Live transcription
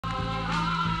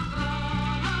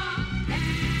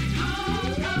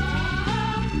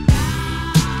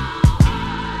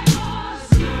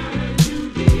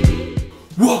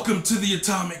Welcome to the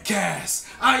Atomic KAS.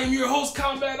 I am your host,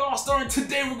 Combat All-Star, and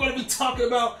today we're going to be talking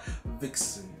about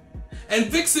Vixen. And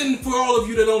Vixen, for all of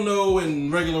you that don't know in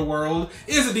regular world,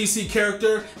 is a DC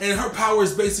character, and her power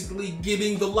is basically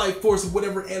getting the life force of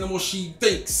whatever animal she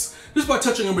thinks. Just by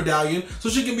touching a medallion. So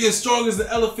she can be as strong as the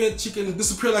elephant, she can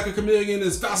disappear like a chameleon,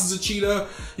 as fast as a cheetah,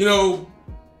 you know,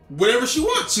 whatever she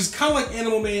wants. She's kind of like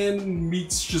Animal Man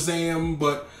meets Shazam,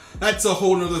 but that's a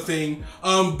whole nother thing.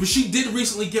 But she did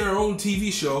recently get her own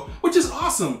TV show, which is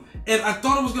awesome. And I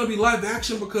thought it was going to be live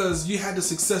action because you had the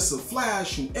success of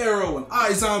Flash and Arrow and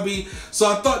iZombie. So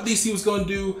I thought DC was going to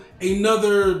do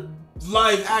another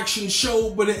live action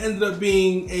show, but it ended up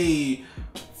being a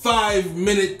 5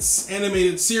 minutes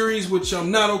animated series, which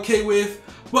I'm not okay with.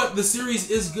 But the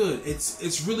series is good.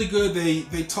 It's really good.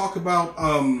 They talk about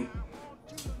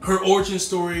her origin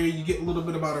story. You get a little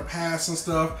bit about her past and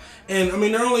stuff. And I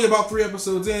mean, they're only about 3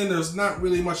 episodes in. There's not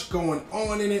really much going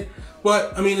on in it.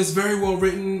 But I mean, it's very well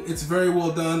written. It's very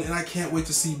well done. And I can't wait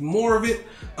to see more of it.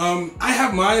 I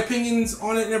have my opinions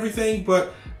on it and everything.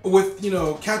 But with, you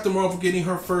know, Captain Marvel getting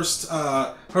her first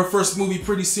movie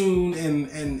pretty soon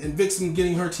and Vixen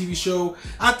getting her TV show,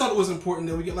 I thought it was important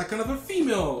that we get like kind of a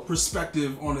female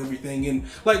perspective on everything. And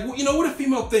like, you know, what a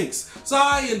female thinks. So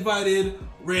I invited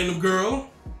Random Girl.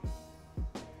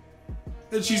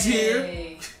 And she's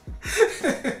here.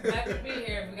 Happy to be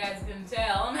here, if you guys can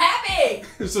tell. I'm happy!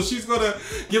 So she's gonna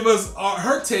give us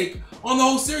her take on the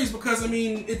whole series because, I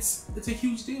mean, it's a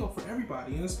huge deal for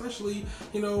everybody, and especially,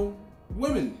 you know,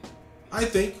 women, I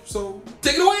think. So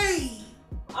take it away!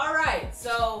 Alright,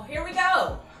 so here we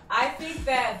go. I think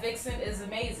that Vixen is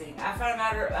amazing. I found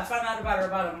out about her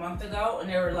about a month ago, and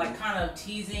they were like kind of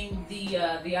teasing the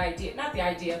idea, not the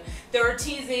idea. They were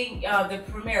teasing the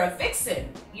premiere of Vixen,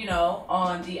 you know,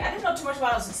 on the. I didn't know too much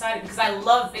about it. I was excited because I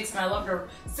love Vixen. I loved her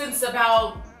since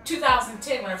about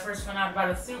 2010 when I first found out about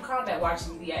her through combat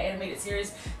watching the animated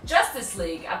series Justice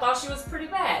League. I thought she was pretty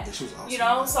bad. She was awesome. You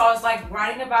know, so I was like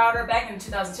writing about her back in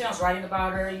 2010. I was writing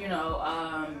about her, you know,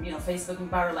 Facebooking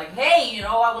about her, like, hey, you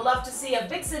know, I would love to see a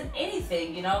Vixen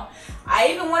anything, you know. I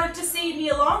even wanted to see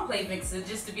Nia Long play Vixen,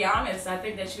 just to be honest. I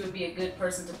think that she would be a good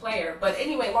person to play her. But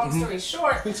anyway, long story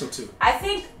short, I think so too. I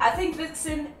think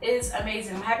Vixen is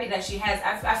amazing. I'm happy that she has.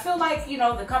 I feel like, you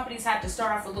know, the companies had to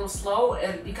start off a little slow,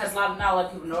 and because not a lot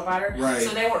of people know about her, right.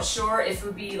 So they weren't sure if it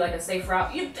would be like a safe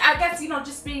route. I guess, you know,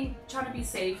 just trying to be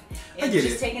safe and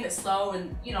just taking it slow,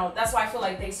 and you know, that's why I feel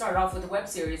like they started off with the web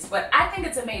series. But I think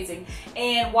it's amazing.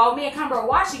 And while me and Combo were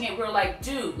watching it, we were like,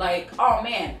 dude, like, oh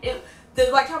man,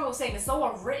 like Combo was saying, it's so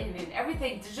well written and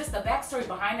everything. Just the backstory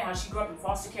behind it, how she grew up in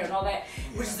foster care and all that,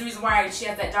 which is the reason why she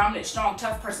has that dominant, strong,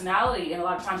 tough personality. And a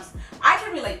lot of times I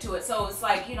can relate to it. So it's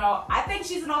like, you know, I think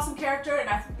she's an awesome character, and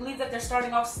I believe that they're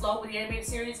starting off slow with the animated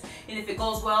series. And if it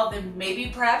goes well, then maybe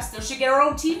perhaps they should get her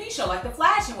own TV show like The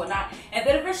Flash and whatnot, and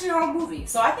then eventually her own movie.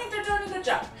 So I think they're doing a good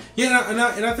job. Yeah,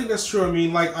 and I think that's true. I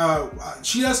mean, like,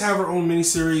 she does have her own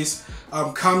miniseries,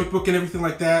 comic book and everything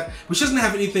like that, but she doesn't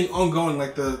have anything ongoing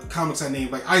like the comics I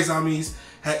named. Like iZombies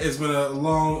has been a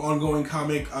long ongoing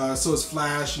comic, so is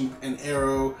Flash and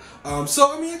Arrow.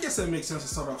 So I mean, I guess that makes sense to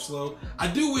start off slow. I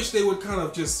do wish they would kind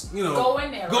of just, you know, go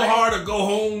in there, go hard or go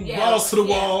home, balls to the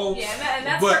wall. Yeah, and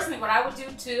that's personally what I would do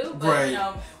too. But you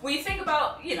know, when you think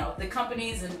about, you know, the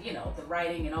companies and, you know, the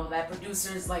writing and all that,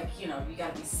 producers, like, you know, you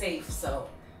gotta be safe. So,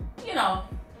 you know.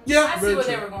 Yeah, I see where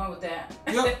they were going with that.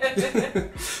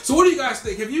 Yep. So what do you guys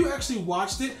think? Have you actually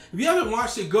watched it? If you haven't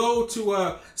watched it, go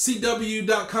to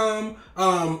CW.com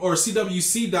or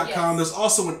CWC.com. Yes. There's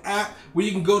also an app where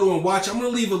you can go to and watch. I'm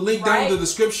going to leave a link down in the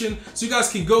description so you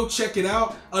guys can go check it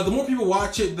out. The more people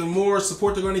watch it, the more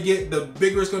support they're going to get, the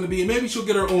bigger it's going to be. And maybe she'll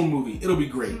get her own movie. It'll be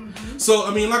great. So,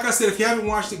 I mean, like I said, if you haven't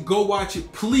watched it, go watch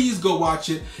it. Please go watch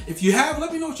it. If you have,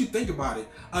 let me know what you think about it.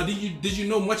 Did you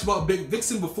know much about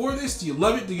Vixen before this? Do you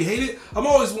love it? Do you hate it? I'm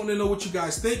always wanting to know what you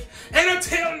guys think. And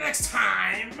until next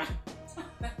time,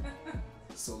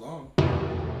 so long.